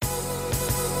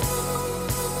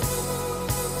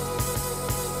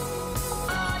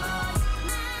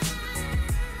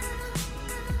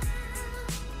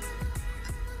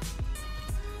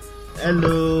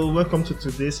Hello, welcome to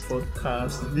today's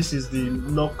podcast. This is the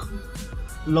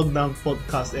lockdown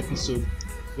podcast episode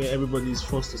where everybody is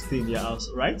forced to stay in their house,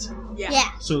 right?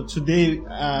 Yeah. So today,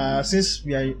 since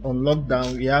we are on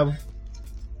lockdown, we have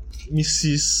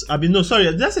Mrs. Abby. No, sorry,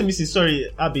 did I say Mrs.? Sorry,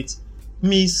 Abit.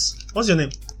 Miss, what's your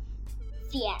name?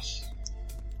 Fierce.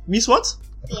 Miss what?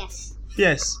 Fierce.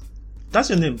 Fierce. That's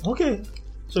your name. Okay.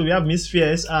 So we have Miss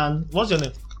Fierce, and what's your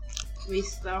name?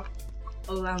 Mr.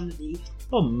 Olamide.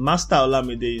 Oh, Master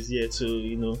Olamide is here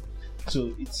to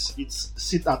so it's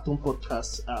sit at home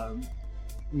podcast.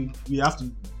 We have to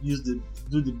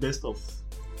do the best of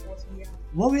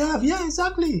what we have. Yeah,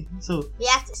 exactly. So We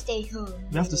have to stay home.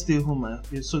 we have to stay home.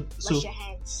 So Wash your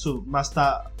hands. so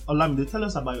Master Olamide, tell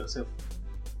us about yourself.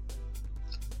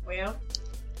 Well,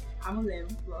 I'm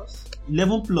 11 plus.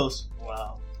 11 plus.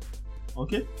 Wow.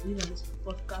 Okay. Being on this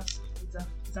podcast is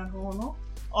an honor.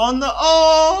 On the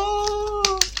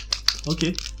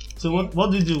Okay. So what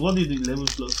do you do? What do you do 11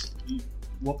 plus?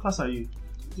 What class are you?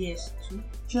 Yes, too.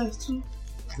 Just 2.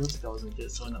 I don't think I was in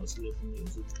just when I was 11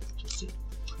 years old. Just say.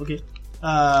 Okay.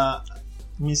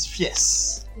 Miss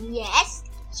Fierce. Yes.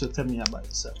 So tell me about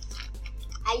yourself.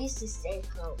 I used to stay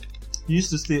home. You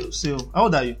used to stay home. How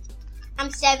old are you? I'm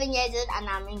 7 years old and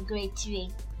I'm in grade 3.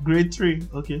 Grade 3.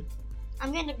 Okay.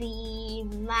 I'm going to be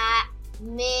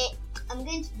I'm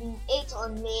going to be 8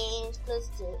 on May, close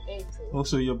to April.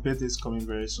 Also, your birthday is coming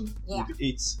very soon. Yeah. You'll be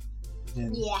 8.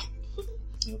 Then. Yeah.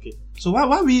 Okay. So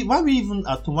why we even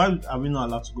at home? Why are we not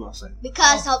allowed to go outside?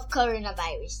 Because of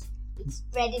coronavirus. It's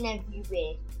spreading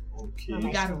everywhere. Okay. Mama.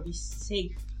 You gotta be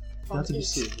safe. You have to be it.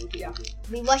 safe. Okay. Yeah. Okay.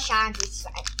 We wash our hands with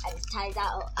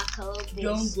sanitizer or alcohol base.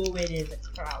 Don't go where there's a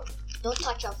crowd. Don't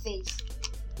touch your face.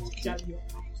 Okay. Jab your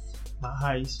eyes. My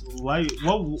eyes. Why?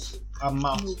 What? A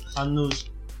mouth and nose.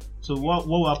 So what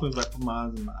will happen if I put my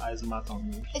hands in my eyes, mouth,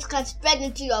 and nose? It can spread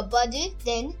into your body,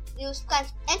 then you can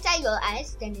enter your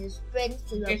eyes, then you spread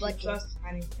to your In case you body. trust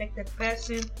an infected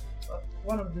person, or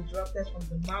one of the droplets from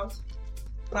the mouth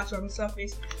pass on the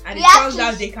surface, and We it have turns to-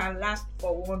 out they can last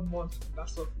for 1 month on that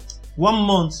surface. 1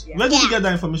 month. Yeah. Where did you Yeah. get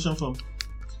that information from?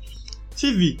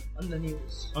 TV. On the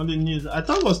news. On the news. I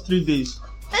thought it was 3 days.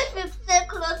 If you stay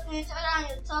close to each other and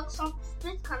you talk, some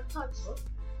spit can touch you.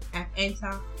 And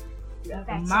enter the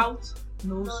That's mouth,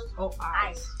 nose, Nose, or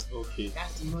eyes. Okay.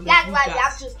 That's the knowledge That's you why we got.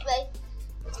 have to stay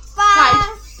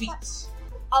 5 feet.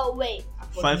 away.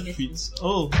 5 feet.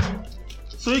 Oh.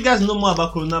 So you guys know more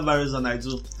about coronavirus than I do.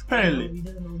 No, Apparently. we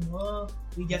don't know more.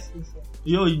 We just listen.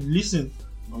 Yo, you listen.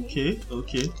 Okay.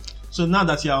 So now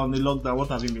that you are on the lockdown, what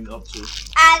have you been up to?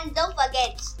 And don't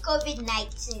forget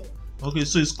COVID-19. Okay,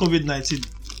 so it's COVID-19.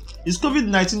 Is it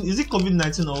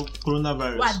COVID-19 or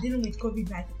coronavirus? We are dealing with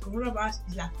COVID-19. Coronavirus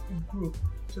is like a group.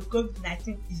 So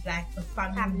COVID-19 is like a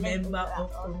family member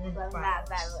of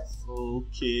coronavirus.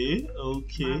 Okay.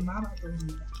 My mama told me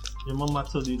that. Your mama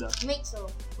told you that. Me too,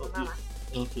 Okay. Mama.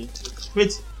 Okay.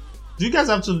 Wait, do you guys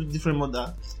have two different mothers?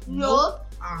 No.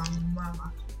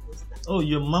 Mama told us that. Oh,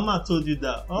 your mama told you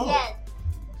that. Oh, Yes.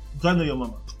 do I know your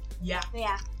mama? Yeah.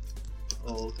 Yeah.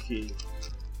 Okay.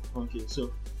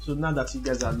 So now that you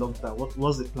guys are locked down,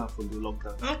 what's the plan for the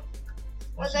lockdown?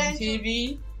 Watching going to-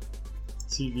 TV.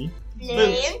 TV.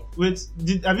 Playing. Wait.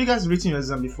 Have you guys written your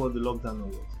exam before the lockdown or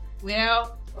what?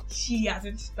 Well, she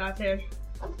hasn't started.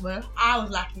 Well, I was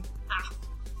lucky.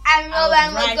 I know I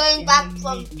when was we're right going in back the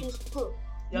from middle. to school.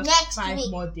 Just Next 5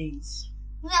 week. more days.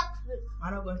 Next week.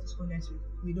 I'm not going to school next week.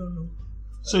 We don't know.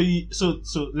 So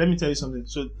let me tell you something.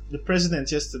 So the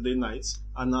president yesterday night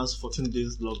announced 14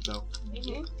 days lockdown.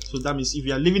 Mm-hmm. So that means if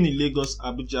you are living in Lagos,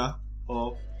 Abuja,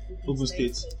 or Ogun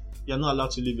State, you are not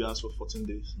allowed to leave your house for 14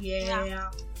 days. Yeah.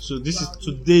 So Wow.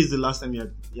 today is the last time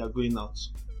you are going out.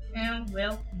 And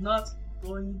well, not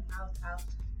going out.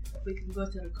 We can go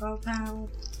to the compound.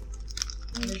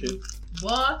 Okay.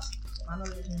 But I'm not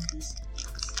living this.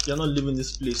 You are not leaving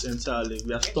this place entirely.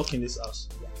 We are stuck in this house.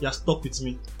 Yeah. You are stuck with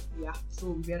me. Yeah. So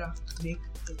we better make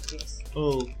the best.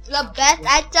 Oh, The best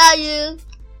I tell you.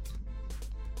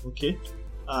 okay.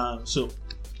 So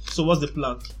what's the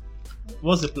plan?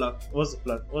 What's this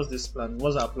plan?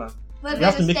 What's our plan? We're We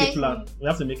have to gonna make a stay plan. home. We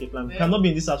have to make a plan. We Yeah. cannot be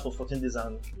in this house for 14 days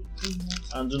and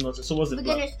do nothing. So what's the We're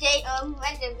plan? gonna stay home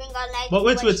when they bring out lights. But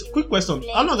wait. watch Quick question.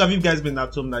 play. How long have you guys been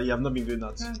at home that you have not been going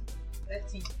out?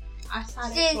 Let's see. I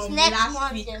started Since from next last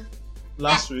month. week.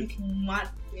 Last week.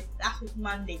 Last week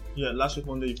Monday. Yeah, last week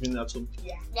Monday you've been at home.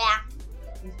 Yeah. Yeah.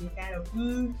 It's been kind of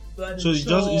good. But So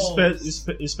the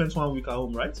you spent 1 week at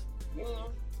home, right? Mm.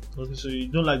 Okay, so you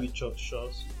don't like the church.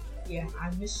 Yeah, I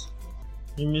miss.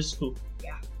 You miss school.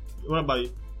 Yeah. What about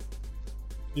you?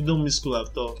 You don't miss school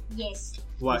at all. Yes.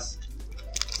 Why?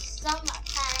 Sometimes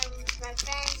my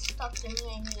friends talk to me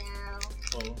anyhow.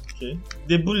 Oh, okay.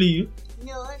 They bully you?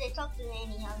 No, they talk to me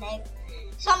anyhow. Like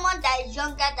someone that is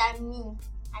younger than me.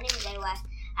 Her name is Ewa.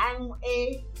 I'm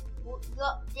a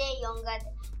day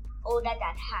older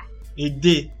than her. A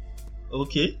day.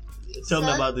 Okay. Tell me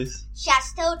So, about this. She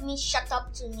has told me shut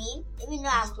up to me, even though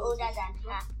I'm older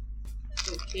than her.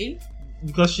 Okay.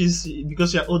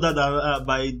 Because you're older than her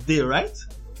by a day, right?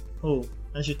 Oh,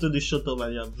 and she told you shut up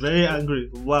and you're very angry.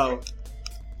 Wow.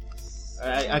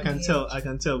 I can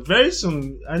tell. Very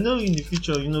soon, I know in the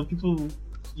future, people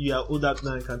you are older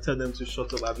than you can tell them to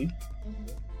shut up, Abby.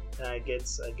 Mm-hmm. I get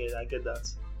that.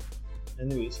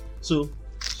 Anyways, so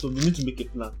we need to make a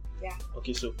plan. Yeah.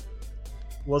 Okay, so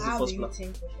what's the first plan? How do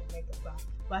you think we should make a plan?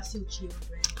 We're still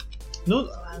children. No,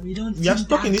 We don't. we are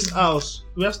stuck in this house.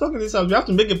 We have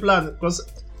to make a plan because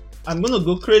I'm gonna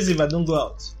go crazy if I don't go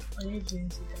out. Only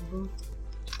things you can go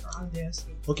around the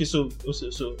estate. Okay, so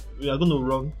we are gonna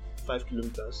run 5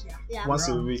 kilometers Yeah. once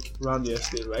a Run. week around the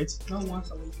estate, right? Not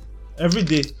once a week. Every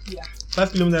day, Yeah.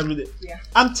 5 kilometers every day. Yeah.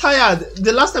 I'm tired.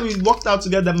 The last time we walked out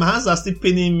together, my hands are still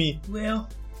paining me. Well,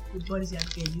 the bodies have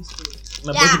to get used to it.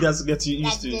 My Yeah. body has to get used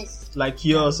Like to it, this. like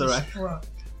yours, alright? Strong.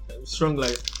 Strong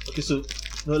like. Okay, so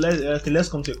no, let's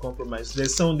come to a compromise.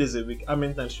 There's 7 days a week. How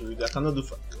many times should we do? I cannot do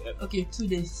Okay, 2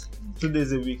 days. 2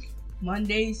 days a week.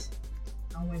 Mondays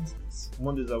and Wednesdays.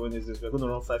 Mondays and Wednesdays. We're gonna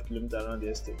run 5 kilometers around the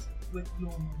estate. Wait,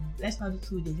 no. Let's not do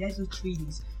 2 days. Let's do 3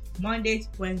 days. Mondays,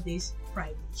 Wednesdays,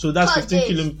 Fridays. So that's 15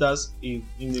 Thursdays. kilometers in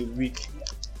a week. Yeah.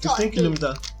 15 Thursdays.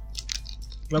 kilometers.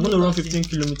 We're going to run 15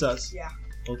 kilometers. Yeah.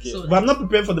 Okay. So But I'm not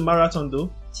prepared for the marathon though.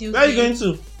 Tuesdays, Where are you going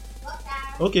to?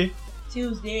 Okay.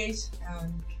 Tuesdays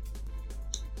and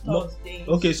Mo- Thursdays.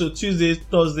 Okay, so Tuesdays,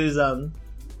 Thursdays, and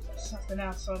Saturday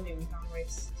and Sunday we can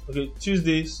rest. okay,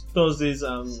 Tuesdays, Thursdays,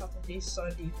 and Saturday,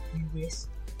 Sunday we rest.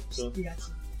 So-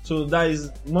 Spiritually. so that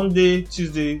is Monday,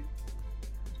 Tuesday,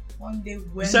 Monday,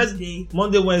 Besides- Wednesday,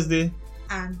 Monday, Wednesday,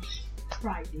 and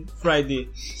Friday. Friday.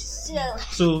 So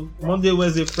So Monday,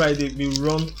 Wednesday, Friday, we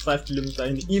run 5 kilometers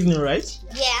in the evening, right?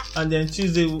 yeah. And then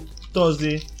Tuesday,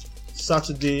 Thursday,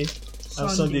 Saturday, and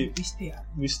Sunday we stay at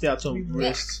we stay at home, we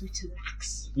rest. We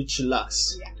chillax. We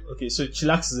chillax. Yeah. Okay, so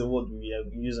chillax is the word we are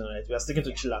using, right? We are sticking to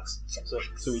Yeah. chillax.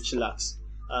 So we chillax.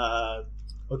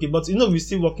 Okay, but we're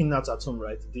still working out at home,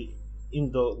 right? The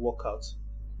indoor workout.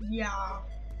 Yeah.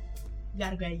 You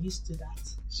gotta get used to that.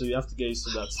 So you have to get used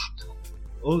to that.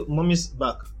 Oh, mommy's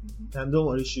back. And don't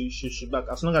worry, she's back.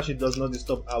 As long as she does not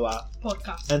disturb our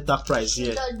Podcast. enterprise She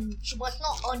here. she was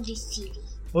not on this TV.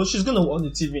 Well, she's gonna on the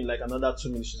TV in like another 2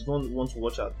 minutes. She's gonna want to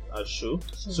watch our show.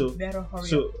 So we better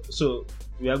hurry up. So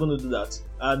we are gonna do that.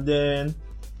 And then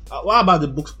what about the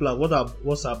book plan?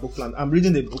 What's our book plan? I'm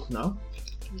reading a book now.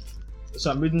 So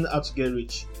I'm reading How to Get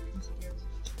Rich.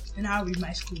 And I'll read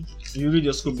my school books. You read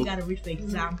your school You book. gotta read for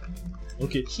exam.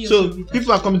 Okay. She So also read that.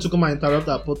 people are coming to come and interrupt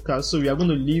our podcast. So we are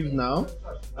gonna leave now.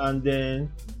 And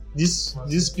then these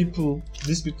people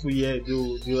here,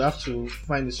 they'll have to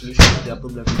find a solution to their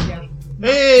problem. Yeah.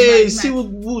 Hey, My- see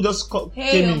who just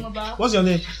Hey, came in. Omaba. What's your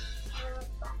name?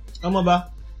 Amaba.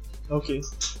 Okay.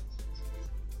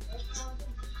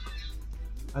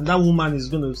 And that woman is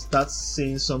going to start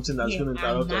saying something that's going to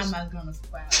interrupt us. Mama's gonna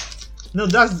spoil. No,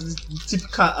 that's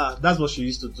typical. That's what she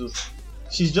used to do.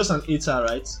 She's just an eater,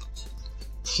 right?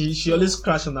 She always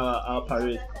crash on our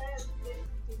parade.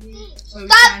 So we Stop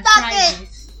can try talking.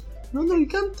 this. No, you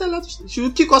can't tell her. She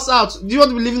will kick us out. Do you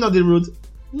want to be living on the road?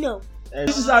 No.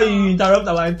 This is how you interrupt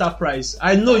our enterprise.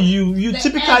 I know you. The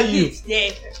Typical end you. is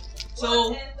there.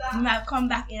 So you might come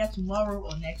back either tomorrow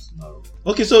or next tomorrow.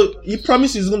 Okay, so he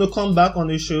promised he's going to come back on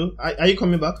the show. Are you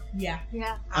coming back? Yeah.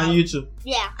 Yeah. And you too.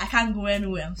 Yeah. I can't go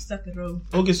anywhere. I'm stuck at home.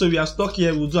 Okay, so we are stuck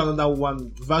here. We'll do another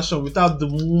one version without the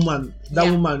woman,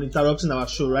 Yeah. woman interrupting our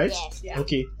show, right? Yes. Yeah.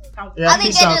 Okay. Count- Yeah, Are we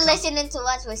peace going out. to listening to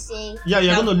what we're saying? Yeah,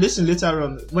 you're Yeah. gonna listen later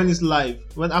on when it's live.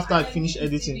 After I finish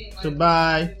editing. So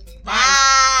bye.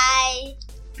 Bye.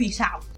 Peace out.